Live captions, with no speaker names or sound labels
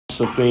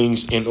of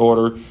things in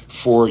order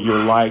for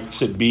your life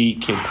to be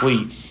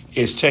complete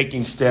is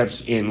taking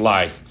steps in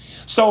life.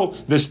 So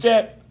the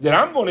step that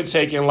I'm going to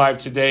take in life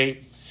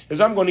today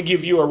is I'm going to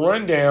give you a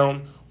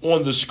rundown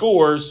on the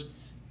scores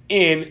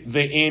in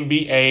the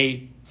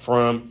NBA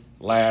from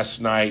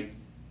last night,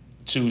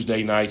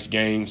 Tuesday night's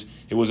games.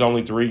 It was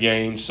only 3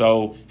 games.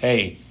 So,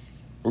 hey,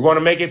 we're going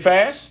to make it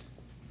fast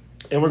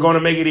and we're going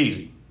to make it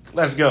easy.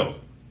 Let's go.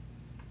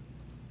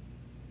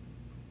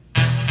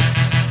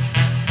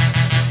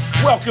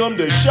 Welcome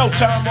to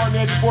Showtime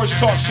Arnett Sports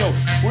Talk Show.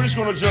 We're just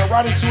going to jump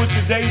right into it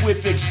today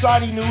with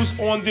exciting news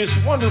on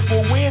this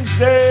wonderful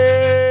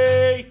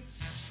Wednesday.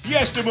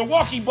 Yes, the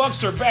Milwaukee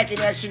Bucks are back in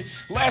action.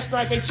 Last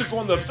night they took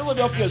on the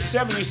Philadelphia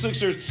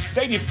 76ers.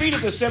 They defeated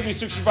the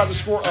 76ers by the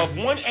score of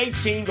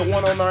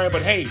 118-109.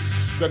 But hey,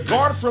 the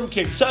guard from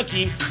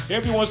Kentucky,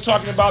 everyone's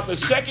talking about the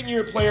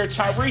second-year player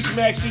Tyrese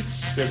Maxey.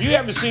 If you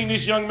haven't seen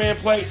this young man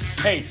play,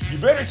 hey, you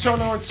better turn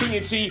on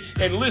TNT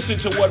and listen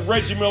to what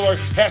Reggie Miller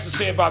has to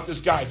say about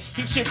this guy.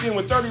 He chipped in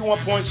with 31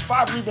 points,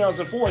 5 rebounds,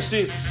 and 4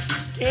 assists.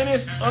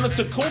 Giannis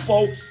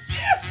Antetokounmpo,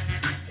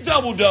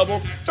 double-double,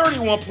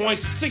 31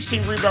 points,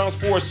 16 rebounds,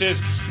 4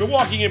 assists.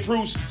 Milwaukee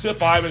improves to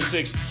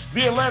 5-6.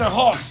 The Atlanta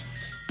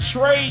Hawks,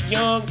 Trae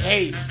Young,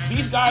 hey,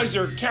 these guys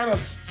are kind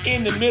of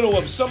in the middle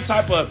of some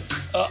type of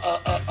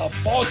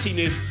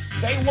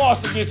faultiness. They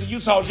lost against the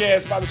Utah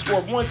Jazz by the score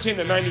of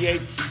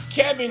 110-98.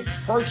 Kevin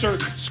Huerter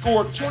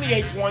scored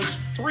 28 points,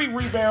 3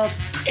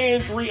 rebounds, and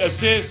 3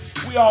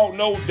 assists. We all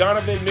know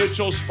Donovan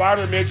Mitchell,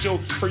 Spider Mitchell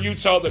for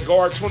Utah, the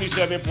guard,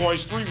 27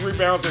 points, 3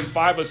 rebounds, and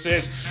 5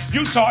 assists.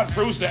 Utah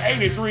improves to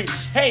 8-3.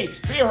 Hey,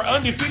 they are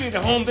undefeated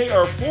at home. They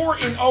are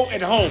 4-0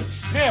 at home.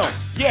 Now,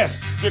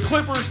 yes, the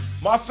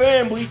Clippers, my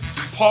family,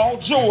 Paul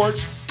George,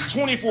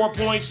 24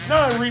 points,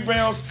 9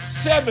 rebounds,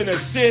 7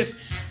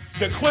 assists.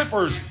 The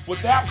Clippers,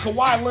 without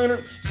Kawhi Leonard,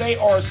 they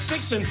are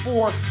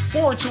 6-4,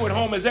 4-2 at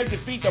home as they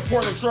defeat the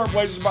Portland Trail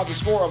Blazers by the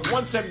score of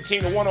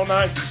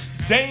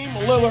 117-109. Dame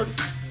Lillard,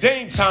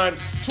 Dame time,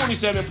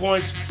 27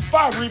 points,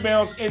 5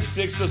 rebounds, and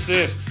 6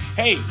 assists.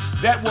 Hey,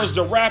 that was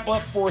the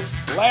wrap-up for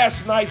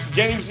last night's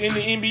games in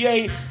the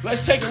NBA.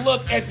 Let's take a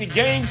look at the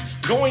games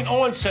going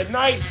on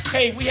tonight.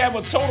 Hey, we have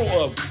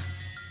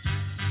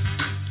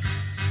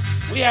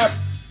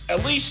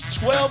at least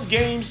 12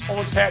 games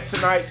on tap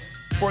tonight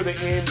for the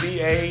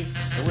NBA,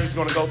 and we're just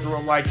going to go through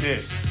them like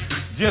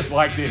this. Just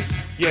like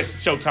this.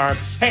 Yes, showtime.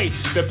 Hey,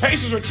 the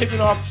Pacers are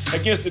kicking off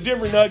against the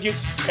Denver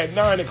Nuggets at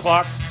 9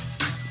 o'clock.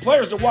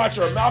 Players to watch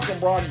are Malcolm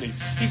Brogdon.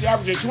 He's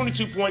averaging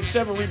 22 points,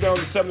 7 rebounds,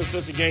 and 7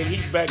 assists a game.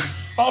 He's back.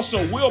 Also,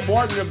 Will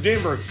Barton of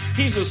Denver.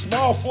 He's a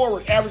small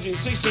forward, averaging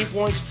 16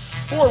 points,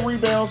 4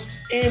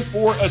 rebounds, and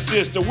 4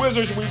 assists. The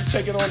Wizards will be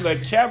taking on the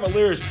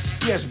Cavaliers.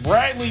 Yes,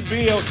 Bradley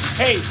Beal.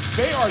 Hey,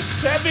 they are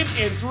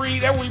 7-3.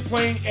 They will be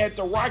playing at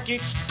the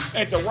Rocket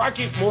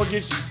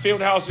Mortgage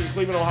Fieldhouse in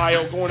Cleveland,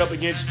 Ohio, going up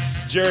against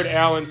Jared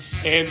Allen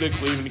and the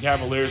Cleveland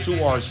Cavaliers, who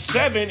are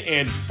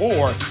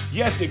 7-4.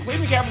 Yes, the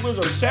Cleveland Cavaliers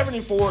are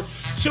 7-4,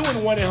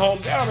 2-1 at home.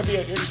 That ought to be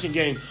an interesting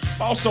game.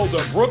 Also, the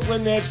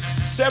Brooklyn Nets,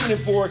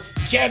 7-4.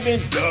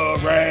 Kevin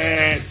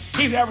Durant.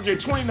 He's averaging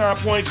 29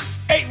 points,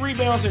 8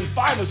 rebounds, and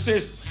 5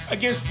 assists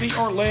against the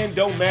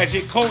Orlando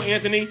Magic. Cole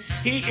Anthony,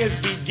 he is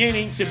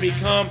beginning to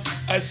become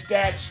a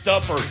stat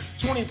stuffer.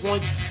 20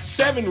 points,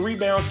 7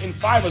 rebounds, and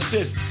 5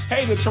 assists.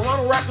 Hey, the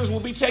Toronto Raptors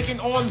will be taking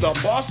on the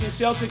Boston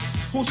Celtics,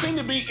 who seem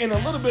to be in a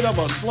little bit of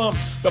a slump.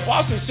 The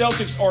Boston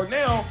Celtics are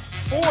now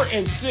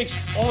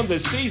 4-6 on the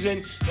season.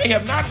 They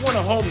have not won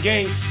a home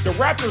game. The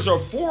Raptors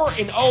are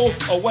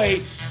 4-0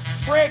 away.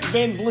 Fred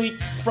VanVleet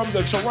from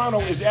the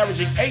Toronto is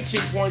averaging 18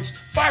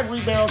 points, 5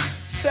 rebounds,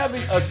 7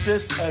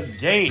 assists a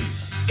game.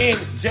 And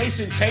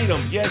Jason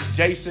Tatum, yes,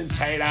 Jason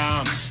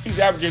Tatum, he's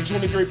averaging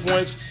 23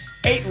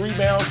 points, 8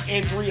 rebounds,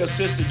 and 3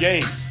 assists a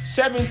game.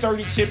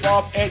 7:30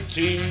 tip-off at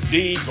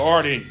TD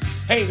Garden.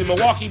 Hey, the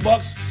Milwaukee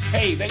Bucks,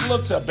 hey, they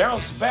look to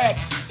bounce back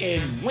and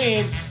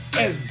win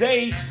as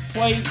they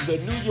play the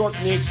New York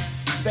Knicks.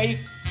 They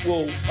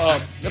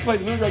play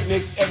the New York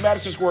Knicks at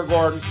Madison Square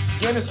Garden.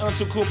 Giannis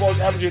Antetokounmpo is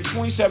averaging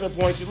 27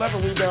 points,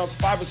 11 rebounds,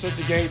 5 assists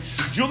a game.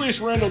 Julius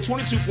Randle,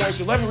 22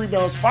 points, 11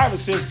 rebounds, 5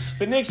 assists.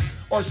 The Knicks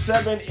are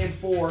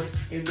 7-4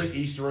 in the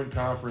Eastern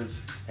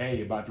Conference.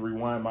 Hey, about to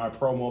rewind my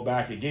promo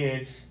back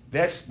again.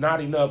 That's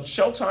not enough.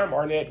 Showtime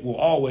Arnett will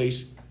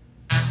always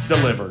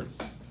deliver.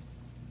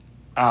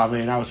 Ah,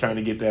 man, I was trying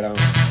to get that on.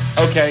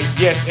 Okay,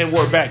 yes, and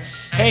we're back.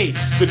 Hey,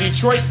 the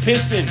Detroit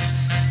Pistons,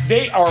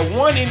 they are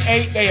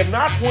 1-8. They have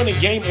not won a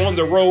game on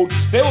the road.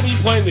 They will be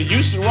playing the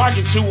Houston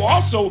Rockets, who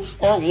also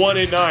are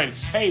 1-9.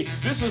 Hey,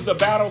 this is the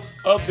battle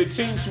of the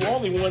teams who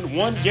only won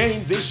one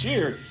game this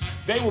year.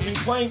 They will be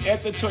playing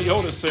at the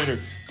Toyota Center.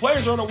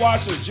 Players on the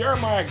watch is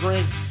Jeremiah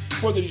Grant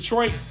for the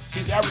Detroit.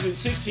 He's averaging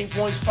 16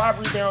 points, 5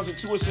 rebounds, and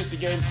 2 assists a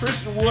game.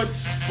 Christian Wood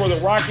for the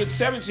Rockets,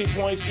 17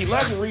 points,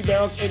 11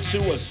 rebounds, and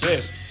 2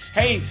 assists.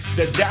 Hey,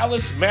 the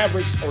Dallas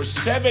Mavericks are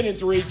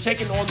 7-3,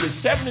 taking on the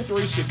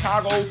 7-3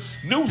 Chicago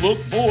New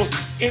Look Bulls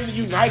in the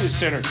United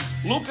Center.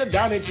 Luka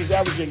Doncic is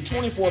averaging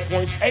 24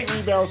 points, 8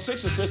 rebounds,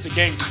 6 assists a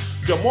game.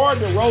 DeMar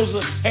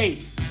DeRozan, hey,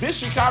 This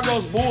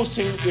Chicago's Bulls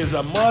team is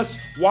a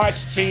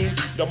must-watch team.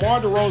 DeMar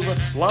DeRozan,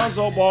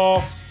 Lonzo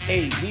Ball.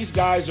 Hey, these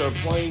guys are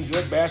playing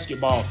good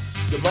basketball.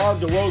 DeMar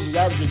DeRozan is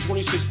averaging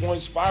 26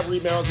 points, 5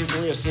 rebounds, and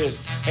 3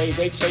 assists. Hey,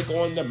 they take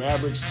on the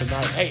Mavericks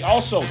tonight. Hey,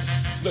 also,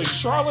 the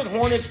Charlotte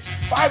Hornets,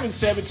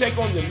 5-7, take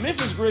on the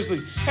Memphis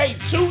Grizzlies. Hey,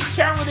 2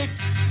 talented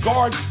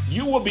guards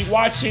you will be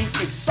watching.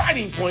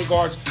 Exciting point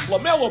guards.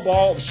 LaMelo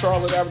Ball of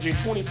Charlotte averaging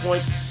 20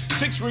 points,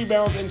 6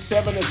 rebounds, and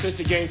 7 assists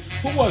a game,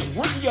 who was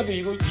Rookie of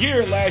the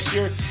Year last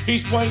year.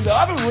 He's playing the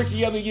other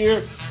Rookie of the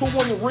Year, who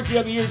won the Rookie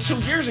of the Year 2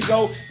 years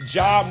ago,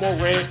 Ja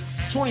Morant,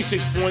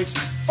 26 points,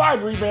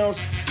 5 rebounds,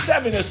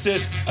 7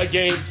 assists a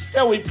game.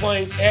 They'll be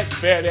playing at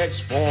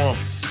FedEx Forum.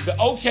 The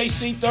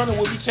OKC Thunder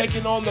will be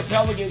taking on the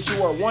Pelicans,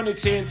 who are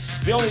 1-10.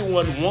 They only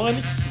won 1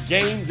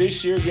 game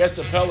this year against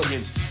the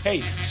Pelicans. Hey,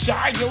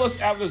 Shai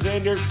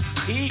Gilgeous-Alexander,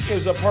 he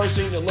is a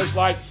person that looks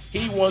like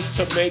he wants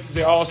to make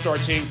the All-Star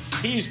team.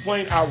 He's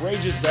playing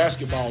outrageous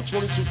basketball,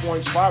 22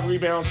 points, 5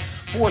 rebounds,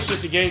 4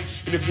 assists a game.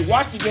 And if you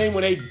watch the game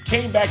when they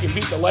came back and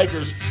beat the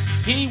Lakers,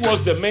 he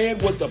was the man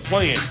with the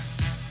plan.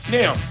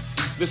 Now,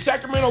 the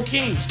Sacramento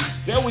Kings,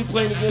 they'll be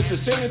playing against the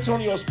San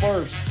Antonio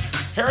Spurs.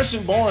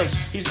 Harrison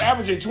Barnes, he's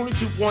averaging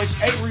 22 points,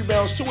 8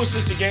 rebounds, 2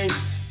 assists a game.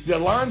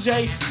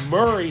 DeLonte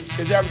Murray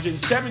is averaging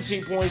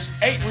 17 points,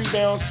 8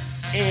 rebounds,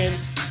 and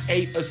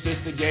 8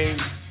 assists a game.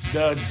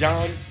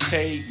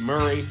 DeJounte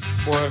Murray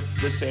for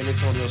the San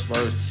Antonio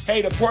Spurs.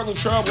 Hey, the Portland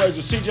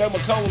Trailblazers, CJ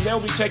McCollum, they'll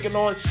be taking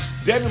on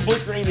Devin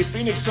Booker and the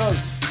Phoenix Suns.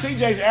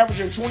 CJ's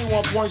averaging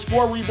 21 points,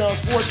 4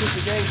 rebounds, 4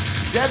 assists a game.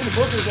 Devin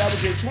Booker's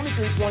averaging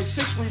 23 points,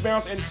 6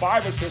 rebounds, and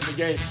 5 assists a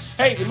game.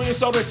 Hey, the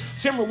Minnesota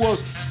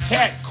Timberwolves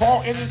cat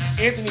Karl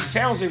Anthony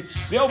Townsend,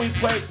 they'll be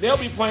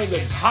playing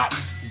the hot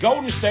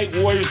Golden State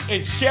Warriors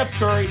and Chef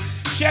Curry.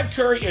 Chef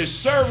Curry is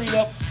serving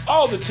up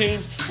all the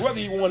teams, whether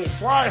you want it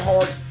fried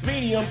hard,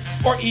 medium,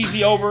 or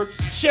easy over.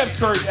 Chef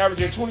Curry's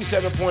averaging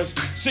 27 points,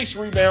 6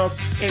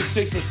 rebounds, and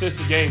 6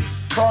 assists a game.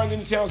 Karl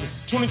Anthony Townsend,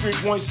 23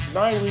 points,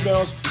 9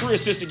 rebounds, 3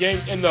 assists a game.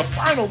 And the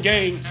final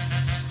game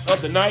of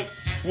the night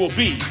will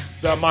be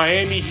the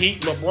Miami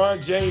Heat,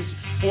 LeBron James'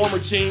 former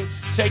team,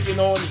 taking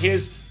on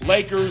his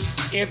Lakers.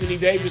 Anthony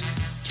Davis,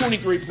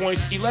 23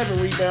 points,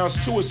 11 rebounds,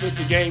 2 assists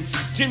a game.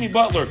 Jimmy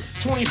Butler,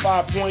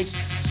 25 points,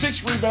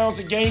 6 rebounds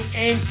a game,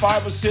 and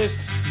 5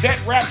 assists. That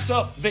wraps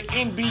up the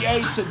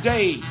NBA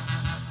today.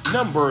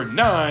 Number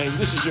 9.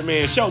 This is your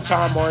man,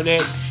 Showtime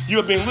Arnett. You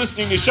have been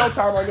listening to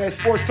Showtime Arnett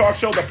Sports Talk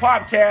Show, the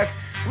podcast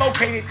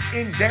located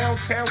in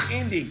downtown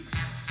Indy.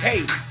 Hey,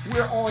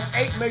 we're on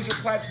 8 major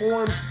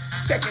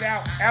platforms. Check it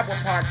out. Apple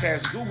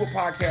Podcasts, Google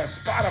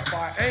Podcasts,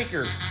 Spotify,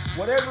 Anchor.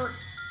 Whatever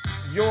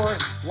your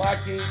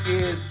liking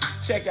is,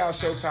 check out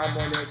Showtime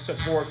Arnett.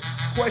 Support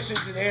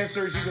questions and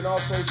answers. You can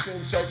also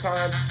send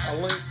Showtime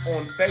a link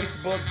on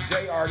Facebook,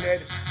 J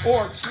Arnett,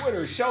 or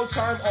Twitter,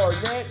 Showtime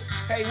Arnett.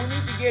 Hey, we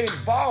need to get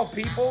involved,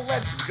 people.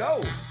 Let's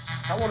go.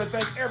 I want to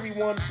thank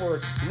everyone for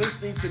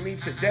listening to me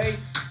today.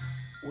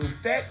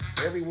 With that,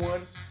 everyone,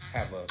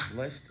 have a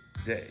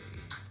blessed day.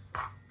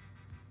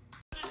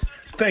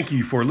 Thank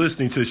you for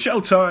listening to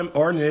Showtime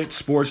Arnett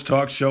Sports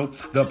Talk Show,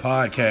 the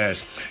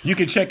podcast. You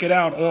can check it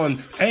out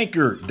on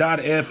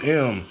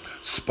Anchor.fm,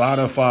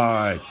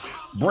 Spotify,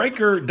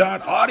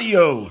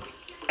 Breaker.audio,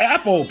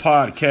 Apple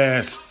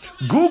Podcasts,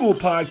 Google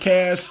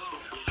Podcasts,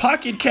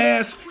 Pocket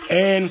Casts,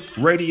 and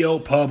Radio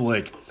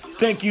Public.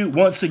 Thank you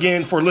once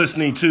again for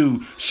listening to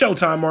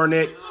Showtime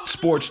Arnett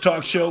Sports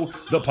Talk Show,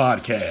 the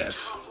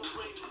podcast.